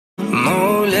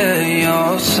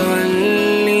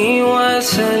صل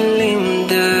وسلم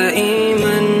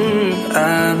دائما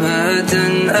أبدا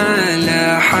على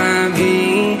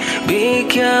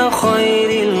حبيبك خير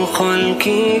الخلق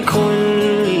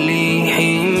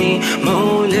كلهم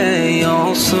مولاي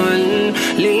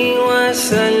صل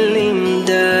وسلم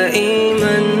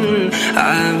دائما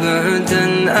أبدا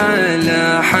على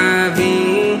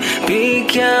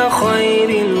حبيبك خير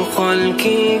الخلق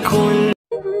كلهم.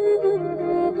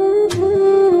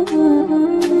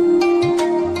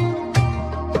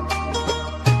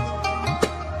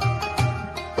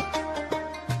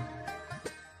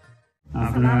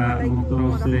 আপনারা মুক্ত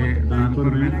হস্তে দান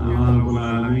করবেন। আল্লাহ রাব্বুল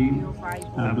আলামিন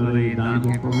আপনাদের এই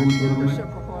দানকে কবুল করবেন।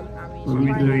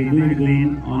 পবিত্র ঈদের দিন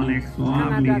অনেক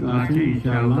সওয়াব লিখিত আছে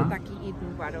ইনশাআল্লাহ।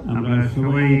 আমরা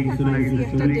সবাই কিছু না কিছু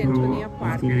শরীক করব,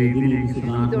 আজকের এই দিনে কিছু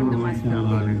দান করব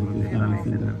ইনশাআল্লাহ।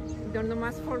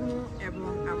 ধন্যবাদ ফরমু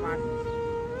এবং আমার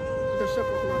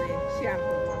দর্শকসকলকে শেয়ার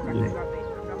করব আমরা কিভাবে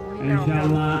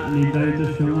ইনশাআল্লাহ নির্ধারিত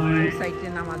সময়ে সাইটে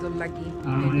নামাজের লাগি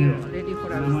রেডি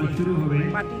করা নামাজ শুরু হবে।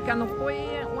 পার্টি কেন কই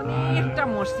অনেকটা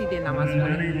মসজিদে নামাজ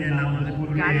পড়ে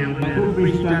গাড়ি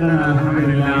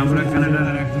আলহামদুলিল্লাহ আমরা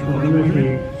কানাডার একজন অধিবাসী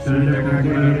সঞ্জয়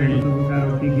কাকার উপকার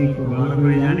অতিথি খুব ভালো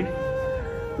করে জানি।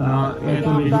 তা এত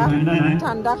বেশি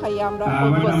ঠান্ডা খাই আমরা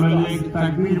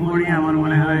তাকবীর পড়ি, আমার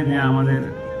মনে হয় যে আমাদের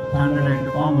ঠান্ডাটা একটু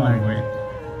কম লাগবে।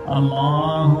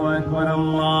 আল্লাহু আকবার,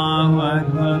 আল্লাহু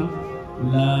আকবার,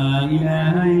 লা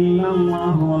ইলাহা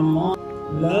ইল্লাল্লাহ,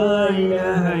 লা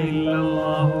ইলাহা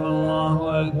ইল্লাল্লাহ, আল্লাহু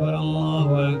আকবার,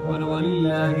 আল্লাহু আকবার,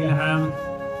 ওয়ালিল্লাহিল হামদ।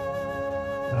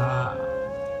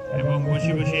 এবং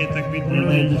বসে বসে তাকবীর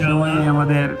পড়লে ইনশাআল্লাহ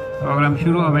আমাদের প্রোগ্রাম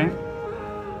শুরু হবে।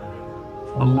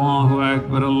 আল্লাহু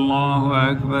আকবার, আল্লাহু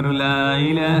আকবার, লা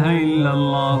ইলাহা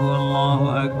ইল্লাল্লাহ, আল্লাহু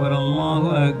আকবার, আল্লাহু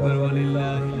আকবার,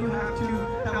 ওয়ালিল্লাহিল হামদ।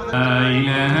 লা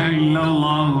ইলাহা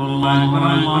ইল্লাল্লাহ, আল্লাহু আকবার,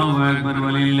 আল্লাহু আকবার,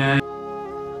 ওয়ালিল্লাহ।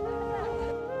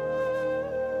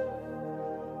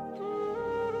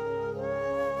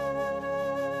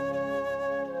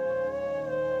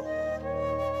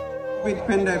 COVID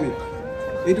pandemic.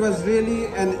 It was really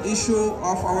an issue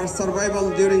of our survival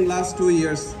during last 2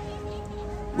 years.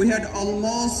 We had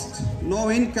almost no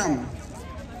income,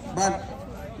 but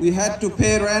we had to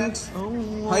pay rent,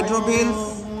 hydro bills,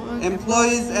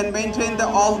 employees, and maintain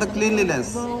all the cleanliness.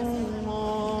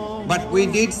 But we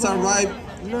did survive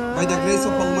by the grace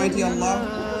of Almighty Allah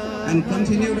and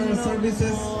continued our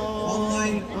services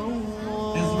online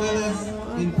as well as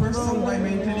in person by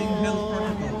maintaining health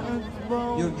protocol.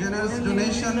 Your generous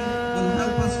donation will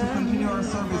help us to continue our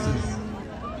services.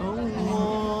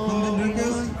 Humble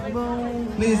request,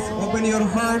 please open your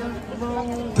heart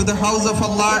to the house of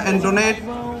Allah and donate.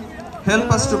 Help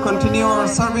us to continue our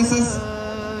services.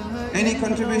 Any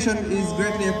contribution is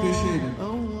greatly appreciated.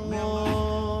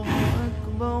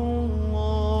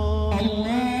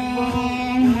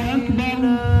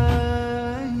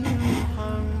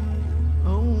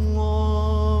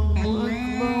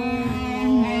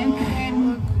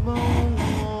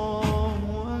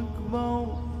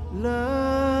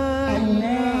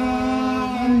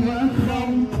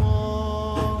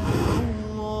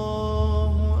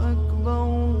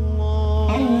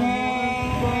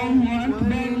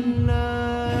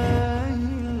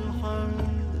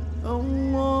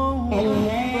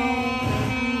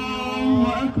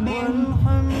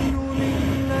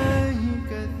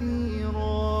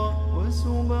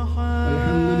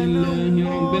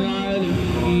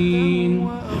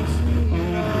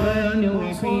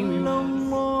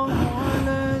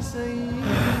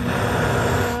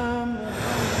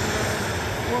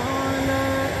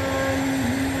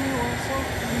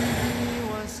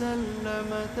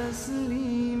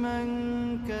 تسليما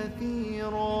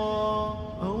كثيرا.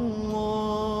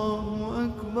 الله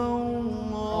أكبر،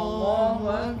 الله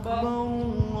أكبر،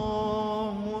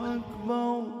 الله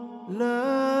أكبر، لا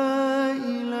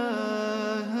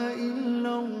إله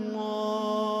إلا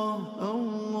الله.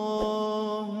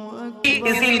 الله أكبر.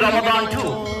 Is in Ramadan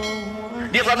too.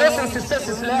 Dear brothers and sisters,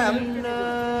 Islam,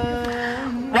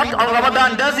 what Ramadan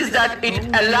does is that it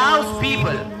allows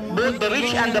people, both the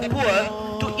rich and the poor,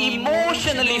 to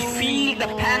emotionally feel the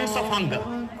pangs of hunger.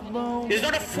 It's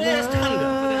not a forced hunger,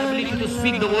 but the ability to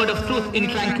speak the word of truth in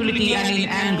tranquility and in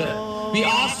anger. We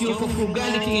ask you for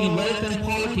frugality in wealth and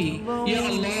poverty. Ya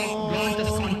Allah, grant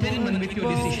us contentment with your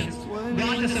decisions.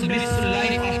 Grant us a blissful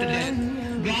life after death.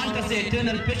 Grant us the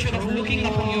eternal pleasure of looking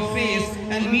upon your face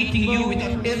and meeting you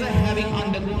without ever having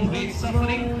undergone great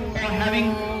suffering or having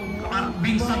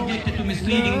been subjected to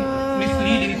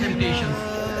misleading temptations.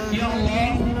 Ya Allah,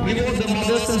 reward the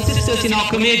mothers and sisters in our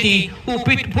community who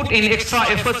put in extra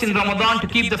efforts in Ramadan to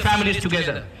keep the families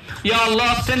together. Ya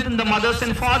Allah, strengthen the mothers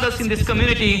and fathers in this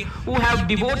community who have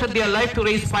devoted their life to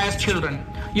raise pious children.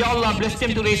 Ya Allah, bless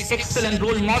them to raise excellent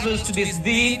role models to this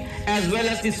deen as well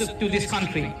as to this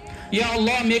country. Ya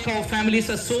Allah, make our families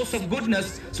a source of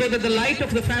goodness so that the light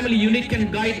of the family unit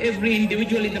can guide every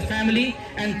individual in the family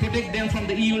and protect them from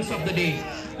the evils of the day.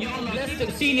 Ya Allah, bless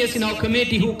the seniors in our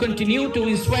community who continue to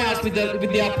inspire us with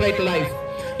their upright life.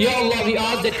 Ya Allah, we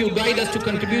ask that you guide us to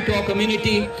contribute to our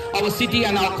community, our city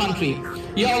and our country.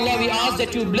 Ya Allah, we ask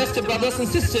that you bless the brothers and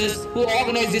sisters who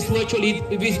organize this virtual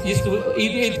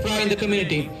Eid prayer in the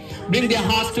community. Bring their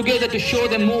hearts together to show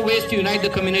them more ways to unite the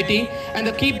community and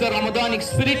to keep the Ramadanic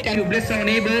spirit, and to bless our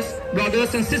neighbors,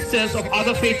 brothers and sisters of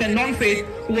other faith and non-faith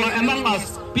who are among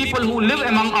us, people who live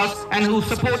among us and who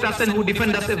support us and who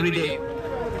defend us every day.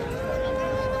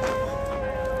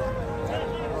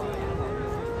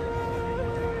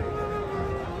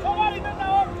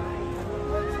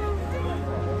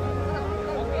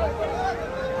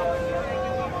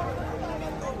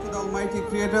 Almighty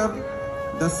Creator,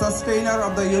 the sustainer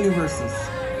of the universes.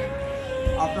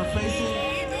 After facing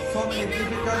so many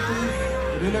difficulties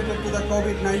related to the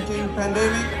COVID-19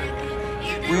 pandemic,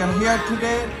 we are here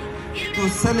today to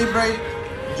celebrate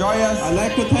joyous I'd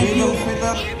like to thank you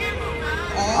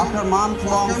after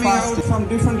month-long fast from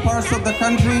different parts of the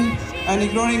country and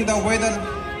ignoring the weather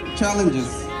challenges.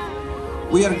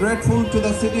 We are grateful to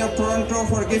the City of Toronto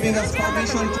for giving us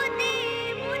permission to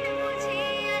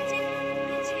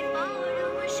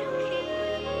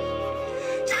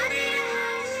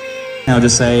I'll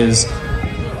just say is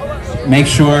make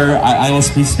sure I will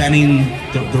be spending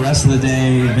the rest of the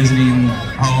day visiting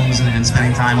homes and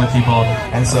spending time with people,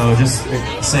 and so just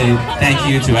say thank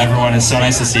you to everyone. It's so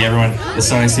nice to see everyone. It's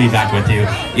so nice to be back with you.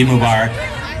 Eid Mubarak.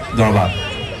 Dhanyabad.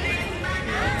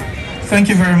 Thank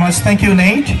you very much. Thank you,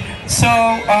 Nate. So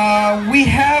we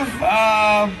have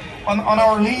on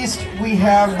our list, we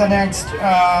have the next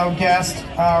guest,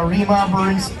 Rima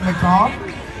Burns-McCaw.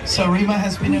 So Rima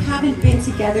has been... We haven't been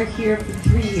together here for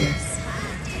 3 years.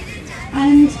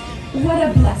 And what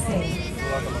a blessing.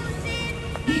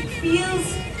 It feels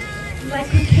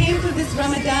like we came through this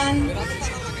Ramadan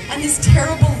and this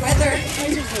terrible weather,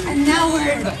 and now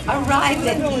we're arrived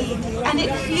at Eid. And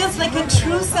it feels like a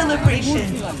true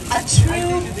celebration, a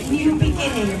true new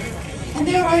beginning. And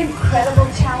there are incredible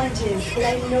challenges, and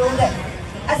I know that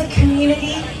as a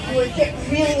community, we're hit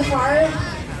really hard,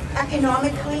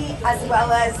 economically, as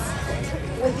well as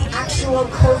with the actual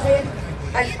COVID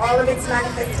and all of its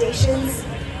manifestations.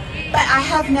 But I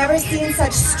have never seen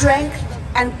such strength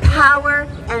and power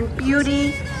and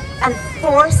beauty and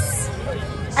force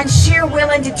and sheer will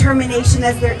and determination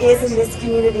as there is in this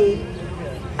community.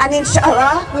 And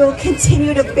inshallah, we will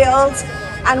continue to build,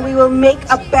 and we will make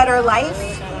a better life,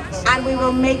 and we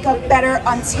will make a better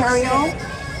Ontario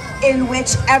in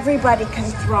which everybody can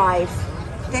thrive.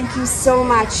 Thank you so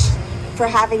much for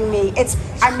having me.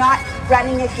 I'm not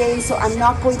running again, so I'm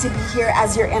not going to be here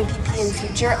as your MPP in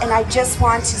future, and I just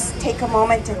want to take a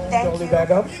moment to thank you.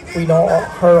 Begum. We know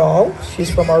her all. She's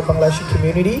from our Bangladeshi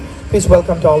community. Please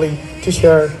welcome Dolly to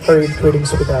share her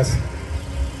greetings with us.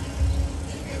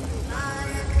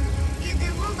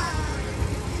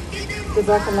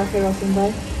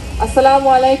 Assalamu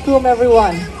alaikum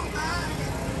everyone.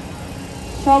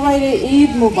 Shobaire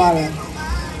Eid Mubarak.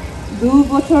 2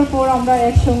 বছর পর আমরা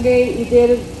একসঙ্গে ঈদের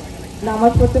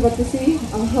নামাজ পড়তে পারতেছি,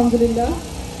 আলহামদুলিল্লাহ।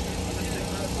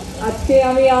 আজকে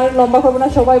আমি আর লম্বা করব না,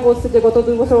 সবাই বলছে যে গত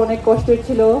 2 বছর অনেক কষ্টের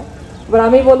ছিল। এবার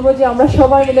আমি বলবো যে আমরা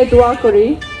সবাই মিলে দোয়া করি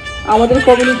আমাদের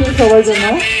কমিউনিটির সবার জন্য,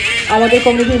 আমাদের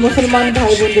কমিউনিটির মুসলমান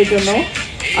ভাই বোনদের জন্য,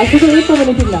 আর শুধু এই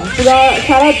কমিউনিটির না, পুরো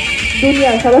সারা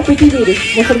দুনিয়া, সারা পৃথিবীর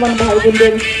মুসলমান ভাই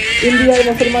বোনদের, ইন্ডিয়ার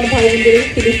মুসলমান ভাই বোনদের,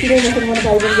 ফিলিস্তিনের মুসলমান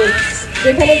ভাই বোনদের,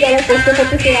 যেখানে যারা কষ্ট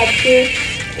করতেছে আজকে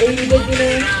এই ঈদের দিনে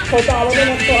হয়তো আমাদের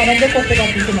মতো আনন্দ করতে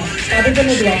পারতেছে না, তাদের জন্য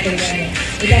দোয়া করবো আমরা।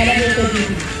 এটা আমাদের একটা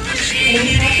ডিউটি।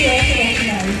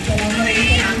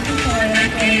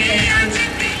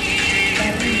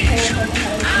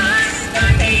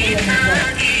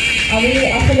 আমি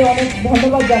আসলে অনেক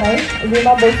ধন্যবাদ জানাই।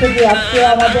 রিমা বলছে যে আজকে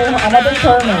আমাদের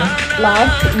স্মরণে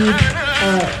লাস্ট ঈদ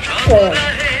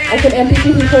একজন এমপিপি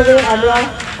হিসেবে আমরা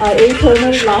এই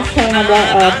ধরনের লাস্ট টাইম আমরা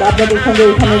আপনাদের সঙ্গে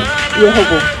এখানে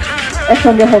হবো,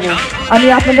 একসঙ্গে হব। আমি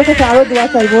আপনাদের কাছে আরও দোয়া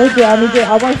চাইবো যে আমি যে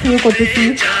আবার শুরু করতেছি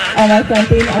আমার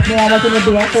ক্যাম্পেইন, আপনি আমার জন্য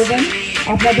দোয়া করবেন।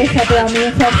 আপনাদের সাথে আমি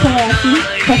সবসময় আছি,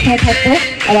 সবসময় থাকবো,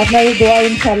 আর আপনাদের দোয়া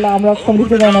ইনশাল্লাহ আমরা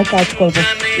কমিটিতে অনেক কাজ করবো।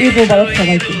 ঈদ মুবারক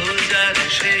সবাইকে।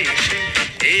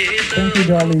 Thank you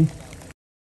Dolly.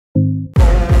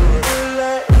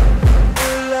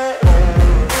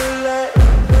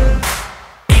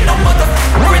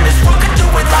 We're in this world, could do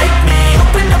it like me.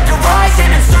 Open up your eyes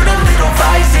and insert a little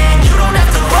rising.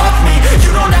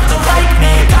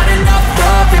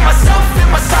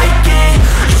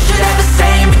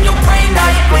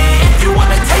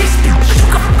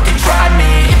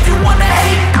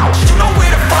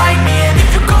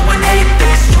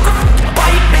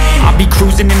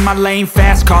 Cruising in my lane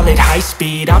fast, call it high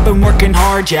speed. I've been working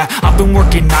hard, yeah, I've been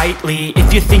working nightly.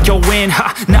 If you think you'll win,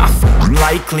 ha, nah,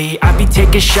 likely. I be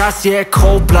taking shots, yeah,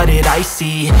 cold-blooded,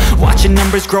 icy. Watching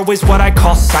numbers grow is what I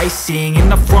call sightseeing. In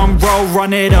the front row,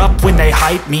 run it up when they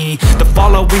hype me. The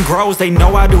following grows, they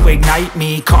know how to ignite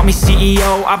me. Call me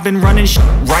CEO, I've been running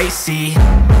right, see.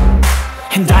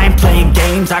 And I ain't playing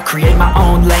games, I create my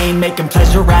own lane, making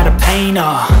pleasure out of pain,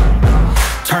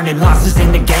 turning losses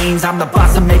into gains, I'm the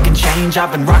boss, I'm making change.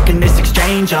 I've been rocking this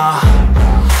exchange,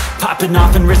 popping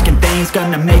off and risking things,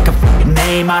 gonna make a f***ing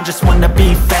name. I just wanna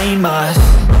be famous,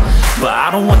 but I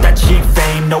don't want that cheap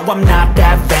fame. No, I'm not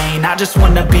that vain, I just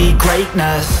wanna be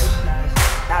greatness.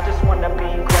 I just wanna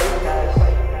be greatness.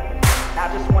 I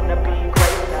just wanna be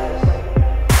greatness.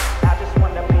 I just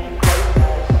wanna be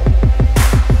greatness.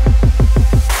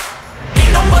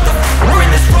 Ain't no motherfucker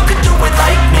in this world could do it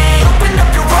like me. Open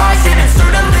up your eyes and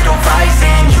insert a little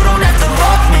rising. You don't have to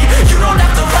love me, you don't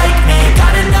have to like me.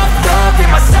 Got enough love in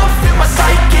myself, in my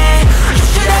psyche. You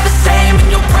should have the same in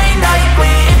your brain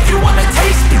nightly. If you wanna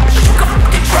taste me, you can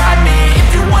fucking try me. If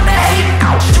you wanna hate me,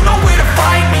 you know where to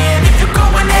find me. And if you go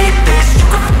and hate this, you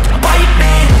can fucking bite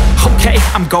me. Okay,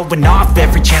 I'm going off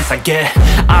every chance I get.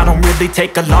 I don't really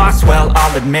take a loss, well,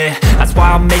 I'll admit. That's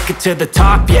why I'll make it to the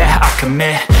top, yeah, I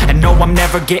commit. And no, I'm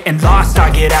never getting lost, I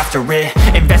get after it.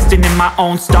 Investing in my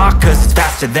own stock, cause it's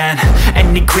faster than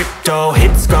any crypto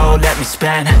hits go, let me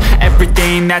spend.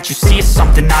 Everything that you see is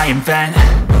something I invent,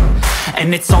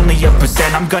 and it's only a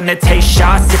percent. I'm gonna take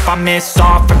shots, if I miss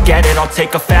all, forget it. I'll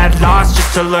take a fat loss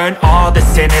just to learn all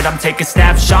that's in it. I'm taking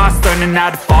snapshots, learning how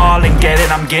to fall and get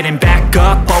it. I'm getting back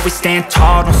up, always stand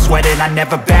tall, don't sweat it. I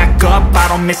never back up, I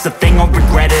don't miss a thing or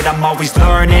regret it. I'm always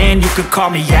learning, you could call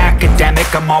me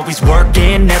academic. I'm always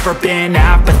working, never been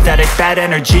apathetic. Bad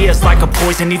energy is like a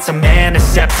poison, needs some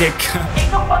antiseptic.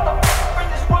 Ain't no